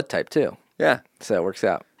actually her blood type too. Yeah. So it works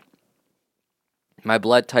out. My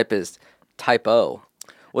blood type is type O.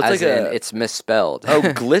 What's it's misspelled. Oh,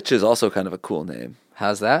 Glitch is also kind of a cool name.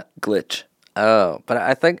 How's that? Glitch. Oh, but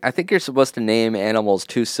I think you're supposed to name animals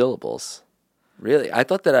 2 syllables. Really? I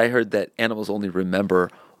thought that I heard that animals only remember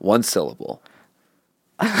 1 syllable.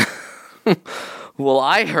 Well,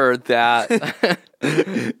 I heard that.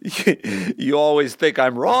 You always think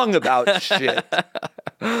I'm wrong about shit.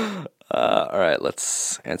 All right,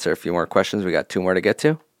 let's answer a few more questions. We got 2 more to get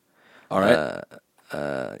to. All right.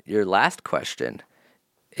 Your last question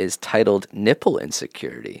is titled Nipple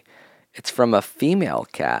Insecurity. It's from a female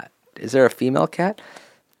cat. Is there a female cat?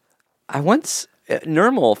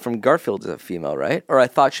 Nermal from Garfield is a female, right? Or I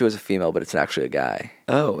thought she was a female, but it's actually a guy.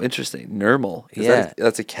 Oh, interesting. Nermal.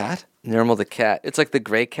 That's a cat? Nermal the cat. It's like the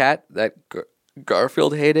gray cat that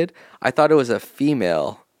Garfield hated. I thought it was a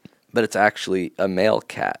female, but it's actually a male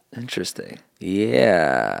cat. Interesting.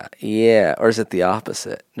 Yeah. Or is it the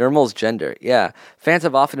opposite? Nermal's gender. Yeah. Fans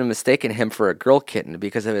have often mistaken him for a girl kitten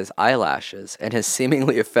because of his eyelashes and his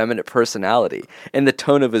seemingly effeminate personality and the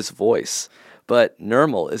tone of his voice. But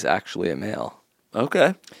Nermal is actually a male.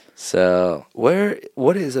 Okay. So,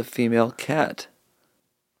 what is a female cat?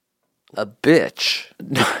 A bitch.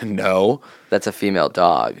 No. That's a female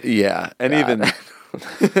dog. Yeah. And even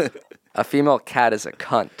a female cat is a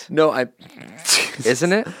cunt. No,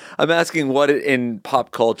 Isn't it? I'm asking what in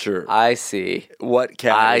pop culture. I see. What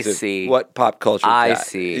cat I is it? see. What pop culture cat? I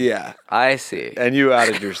see. Yeah. I see. And you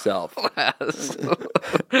outed yourself.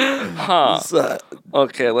 Huh.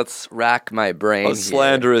 Okay, let's rack my brain. A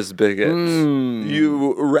slanderous bigot.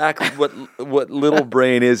 You rack what little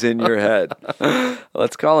brain is in your head.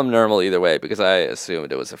 Let's call him Nermal either way because I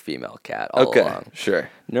assumed it was a female cat all along. Sure.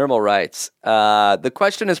 Nermal writes, the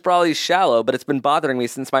question is probably shallow, but it's been bothering me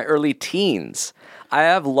since my early teens. I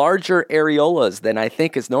have larger areolas than I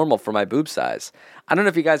think is normal for my boob size. I don't know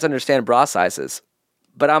if you guys understand bra sizes,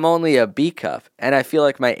 but I'm only a B cup, and I feel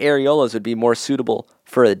like my areolas would be more suitable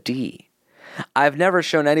for a D. I've never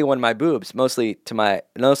shown anyone my boobs, mostly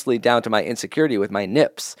down to my insecurity with my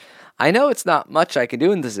nips. I know it's not much I can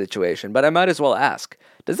do in this situation, but I might as well ask.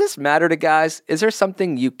 Does this matter to guys? Is there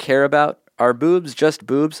something you care about? Are boobs just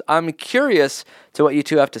boobs? I'm curious to what you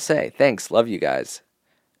two have to say. Thanks. Love you guys.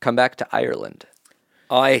 Come back to Ireland.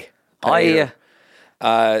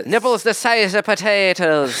 Nipples the size of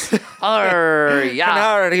potatoes. Areola.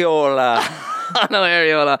 No,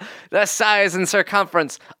 areola. The size and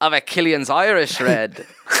circumference of a Killian's Irish red.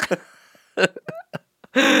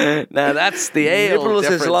 Now that's the ale Nipples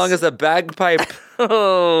difference. as long as a bagpipe.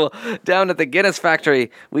 Oh, down at the Guinness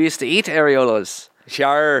factory, we used to eat areolas.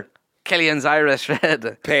 Sure. Killian's Irish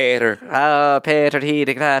red. Peter. Peter, he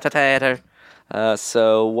tater.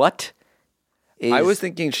 So what? I was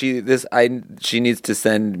thinking she needs to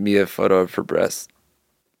send me a photo of her breasts.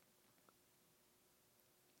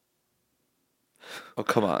 Oh,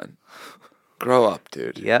 come on. Grow up,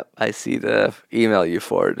 dude. Yep, I see the email you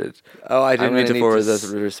forwarded. Oh, I didn't mean to forward this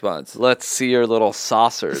this response. Let's see your little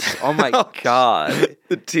saucers. Oh my God.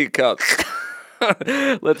 The teacups.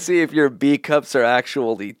 Let's see if your B cups are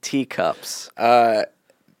actually teacups.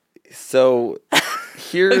 So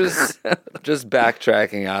Here's just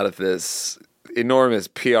backtracking out of this enormous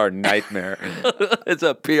PR nightmare. It's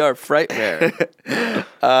a PR frightmare.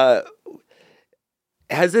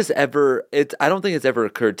 Has this ever? I don't think it's ever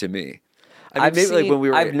occurred to me. I mean, maybe like when we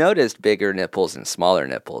were. I've noticed bigger nipples and smaller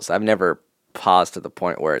nipples. I've never paused to the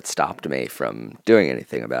point where it stopped me from doing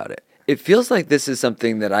anything about it. It feels like this is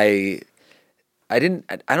something that I don't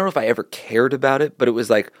know if I ever cared about it, but it was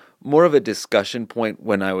like more of a discussion point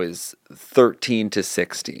when I was 13 to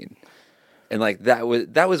 16. And like that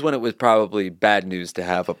was when it was probably bad news to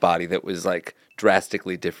have a body that was like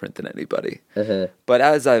drastically different than anybody. But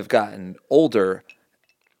as I've gotten older,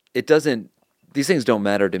 these things don't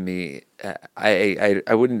matter to me. I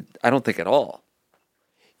don't think at all.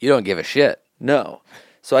 You don't give a shit. No.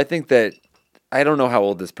 So I think that, I don't know how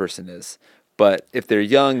old this person is, but if they're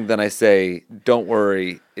young, then I say, don't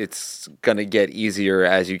worry, it's going to get easier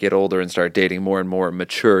as you get older and start dating more and more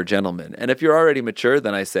mature gentlemen. And if you're already mature,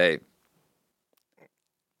 then I say,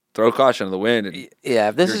 throw caution to the wind. And yeah,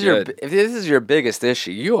 if this is your biggest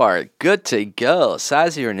issue, you are good to go.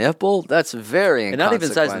 Size of your nipple, that's very and not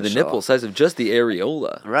even size of the nipple, size of just the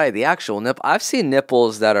areola. Right, the actual nipple. I've seen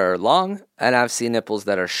nipples that are long, and I've seen nipples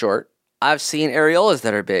that are short. I've seen areolas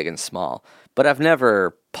that are big and small, but I've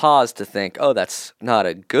never paused to think, oh, that's not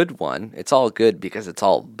a good one. It's all good because it's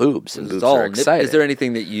all boobs, and boobs are exciting. Is there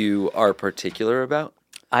anything that you are particular about?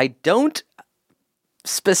 I don't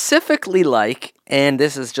specifically like, and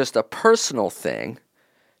this is just a personal thing.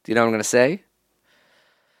 Do you know what I'm going to say?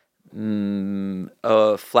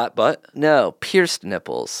 A flat butt? No, pierced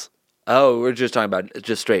nipples. Oh, we're just talking about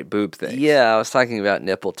just straight boob things. Yeah, I was talking about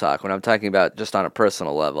nipple talk when I'm talking about just on a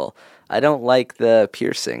personal level. I don't like the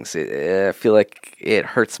piercings. I feel like it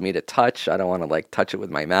hurts me to touch. I don't want to like touch it with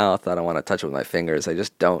my mouth. I don't want to touch it with my fingers. I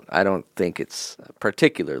don't think it's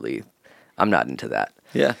particularly, I'm not into that.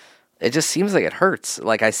 Yeah. It just seems like it hurts.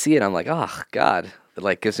 Like I see it, I'm like, oh God. It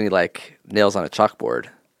like gives me like nails on a chalkboard.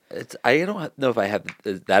 I don't know if I have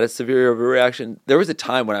that as severe of a reaction. There was a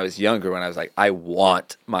time when I was younger when I was like, I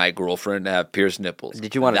want my girlfriend to have pierced nipples.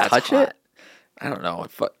 Did you want to touch it? I don't know.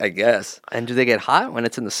 I guess. And do they get hot when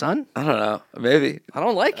it's in the sun? I don't know. Maybe. I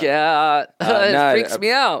don't like it. It freaks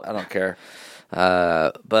me out. I don't care.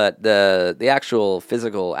 But the actual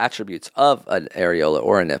physical attributes of an areola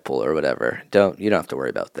or a nipple or whatever, you don't have to worry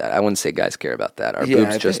about that. I wouldn't say guys care about that. Are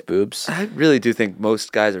boobs just boobs? I really do think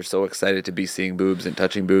most guys are so excited to be seeing boobs and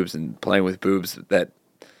touching boobs and playing with boobs that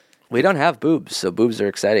we don't have boobs, so boobs are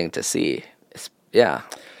exciting to see. Yeah.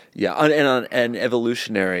 Yeah, and on an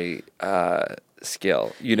evolutionary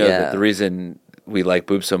scale, that the reason we like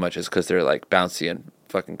boobs so much is because they're like bouncy and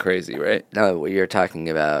fucking crazy, right? No, what you're talking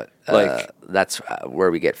about, that's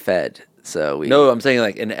where we get fed. No, I'm saying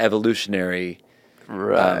like an evolutionary,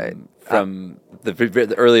 right? From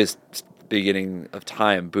the earliest beginning of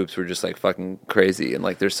time, boobs were just like fucking crazy and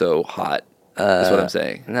like they're so hot. That's what I'm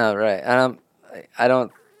saying. No, right? I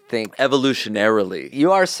don't think evolutionarily.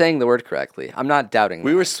 You are saying the word correctly. I'm not doubting.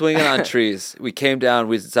 We were swinging on trees. We came down.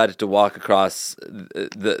 We decided to walk across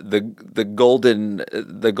the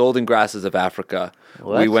golden grasses of Africa.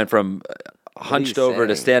 What? We went from hunched over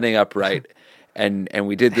to standing upright, and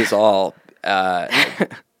we did this all,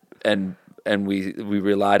 and we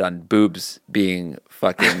relied on boobs being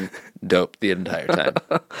fucking dope the entire time.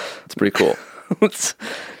 It's pretty cool.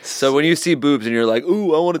 So when you see boobs and you're like,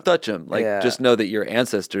 ooh, I want to touch them, just know that your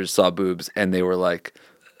ancestors saw boobs and they were like,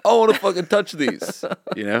 I want to fucking touch these,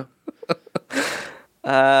 you know?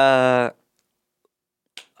 I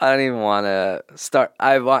don't even want to start.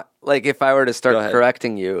 If I were to start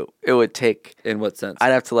correcting you, it would take. In what sense?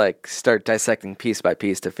 I'd have to start dissecting piece by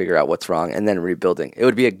piece to figure out what's wrong and then rebuilding. It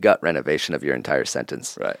would be a gut renovation of your entire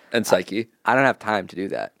sentence. Right. And psyche. I don't have time to do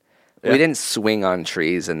that. Yeah. We didn't swing on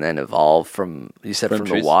trees and then evolve from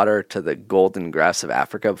the water to the golden grass of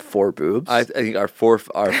Africa for boobs. I think our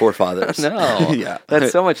forefathers. No, yeah,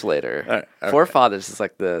 that's so much later. All right. Forefathers is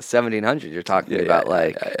like the 1700s. You're talking about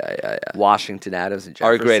Washington, Adams, and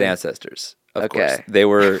Jefferson. Our great ancestors. Of course, they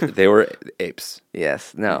were apes.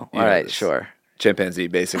 Yes. No. All right. Sure. Chimpanzee,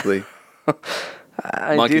 basically.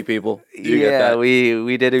 Monkey people. You get that?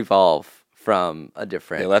 we did evolve from a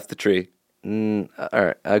different. They left the tree. All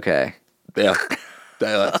right. Okay. Yeah.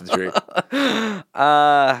 They left the tree.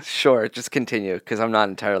 Sure. Just continue because I'm not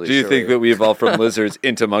entirely sure. Do you think that we evolved from lizards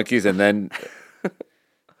into monkeys and then?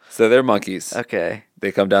 So they're monkeys. Okay.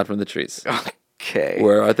 They come down from the trees. Okay.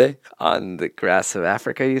 Where are they? On the grass of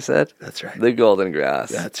Africa, you said? That's right. The golden grass.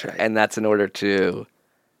 That's right. And that's in order to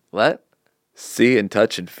what? See and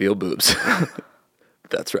touch and feel boobs.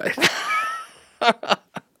 That's right.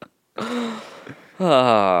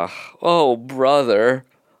 Oh, brother.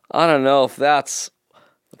 I don't know if that's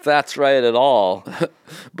that's right at all.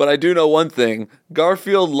 But I do know one thing.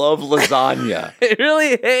 Garfield loved lasagna. He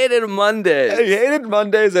really hated Mondays. He hated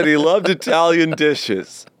Mondays and he loved Italian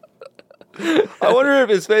dishes. I wonder if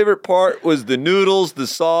his favorite part was the noodles, the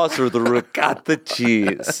sauce, or the ricotta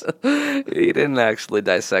cheese. He didn't actually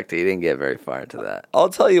dissect it. He didn't get very far into that. I'll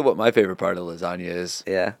tell you what my favorite part of lasagna is.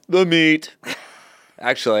 Yeah. The meat.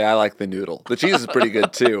 Actually, I like the noodle. The cheese is pretty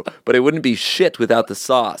good too, but it wouldn't be shit without the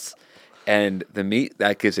sauce. And the meat,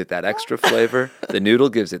 that gives it that extra flavor. The noodle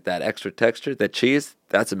gives it that extra texture. The cheese,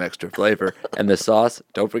 that's some extra flavor. And the sauce,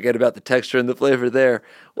 don't forget about the texture and the flavor there.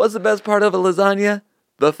 What's the best part of a lasagna?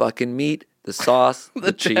 The fucking meat, the sauce,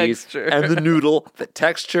 the cheese, texture. and the noodle. The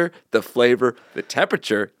texture, the flavor, the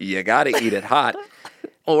temperature. You gotta eat it hot.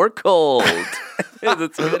 Or cold.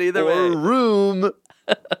 It's good either way. Or room.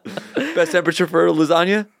 Best temperature for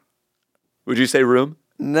lasagna? Would you say room?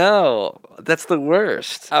 No, that's the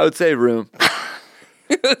worst. I would say room.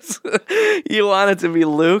 You want it to be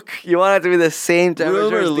Luke? You want it to be the same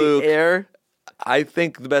temperature or as Luke? the air? I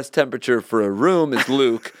think the best temperature for a room is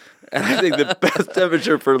Luke. And I think the best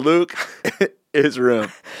temperature for Luke is room.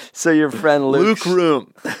 So your friend Luke. Luke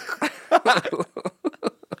Room.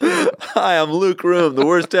 Hi, I'm Luke Room. The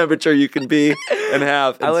worst temperature you can be and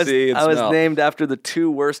have and see and I was smell. named after the two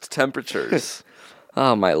worst temperatures.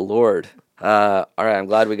 Oh, my Lord. All right, I'm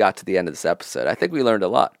glad we got to the end of this episode. I think we learned a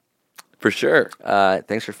lot. For sure.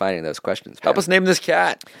 Thanks for finding those questions, man. Help us name this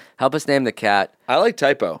cat. Help us name the cat. I like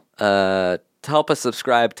typo. To help us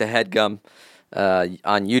subscribe to HeadGum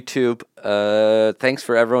on YouTube. Thanks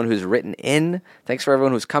for everyone who's written in. Thanks for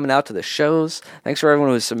everyone who's coming out to the shows. Thanks for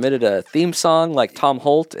everyone who's submitted a theme song like Tom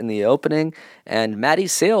Holt in the opening. And Maddie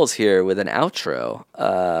Sales here with an outro.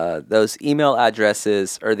 Those email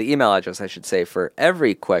addresses, or the email address, I should say, for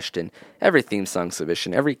every question, every theme song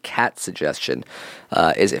submission, every cat suggestion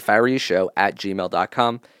is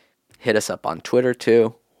ifIWereYouShow@gmail.com. Hit us up on Twitter,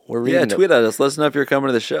 too. Tweet at us. Let us know if you're coming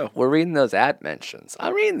to the show. We're reading those at mentions.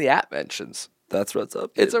 I'm reading the at mentions. That's what's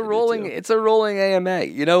up. It's a rolling AMA.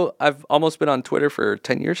 You know, I've almost been on Twitter for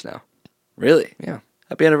 10 years now. Really? Yeah.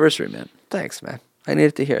 Happy anniversary, man. Thanks, man. I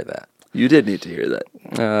needed to hear that. You did need to hear that.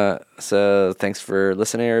 So thanks for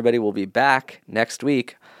listening, everybody. We'll be back next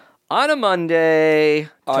week on a Monday.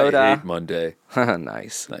 Toda. I hate Monday.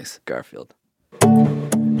 Nice. Nice. Garfield.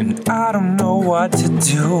 And I don't know what to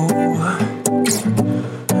do,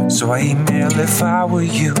 so I email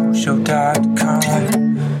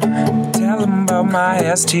ifIWereYou.com. Tell them about my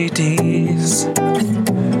STDs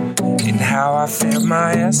and how I failed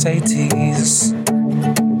my SATs.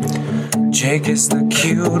 Jake is the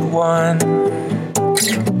cute one,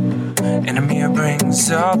 and Amir brings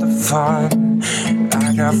all the fun.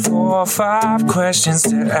 I got 4 or 5 questions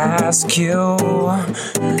to ask you,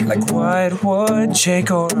 like what would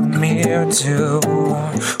Jake or Amir do?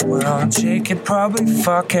 Well, Jake could probably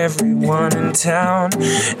fuck everyone in town,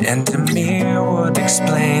 and Amir would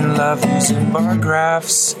explain love using bar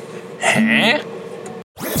graphs. Huh?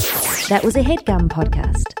 That was a HeadGum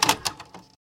podcast.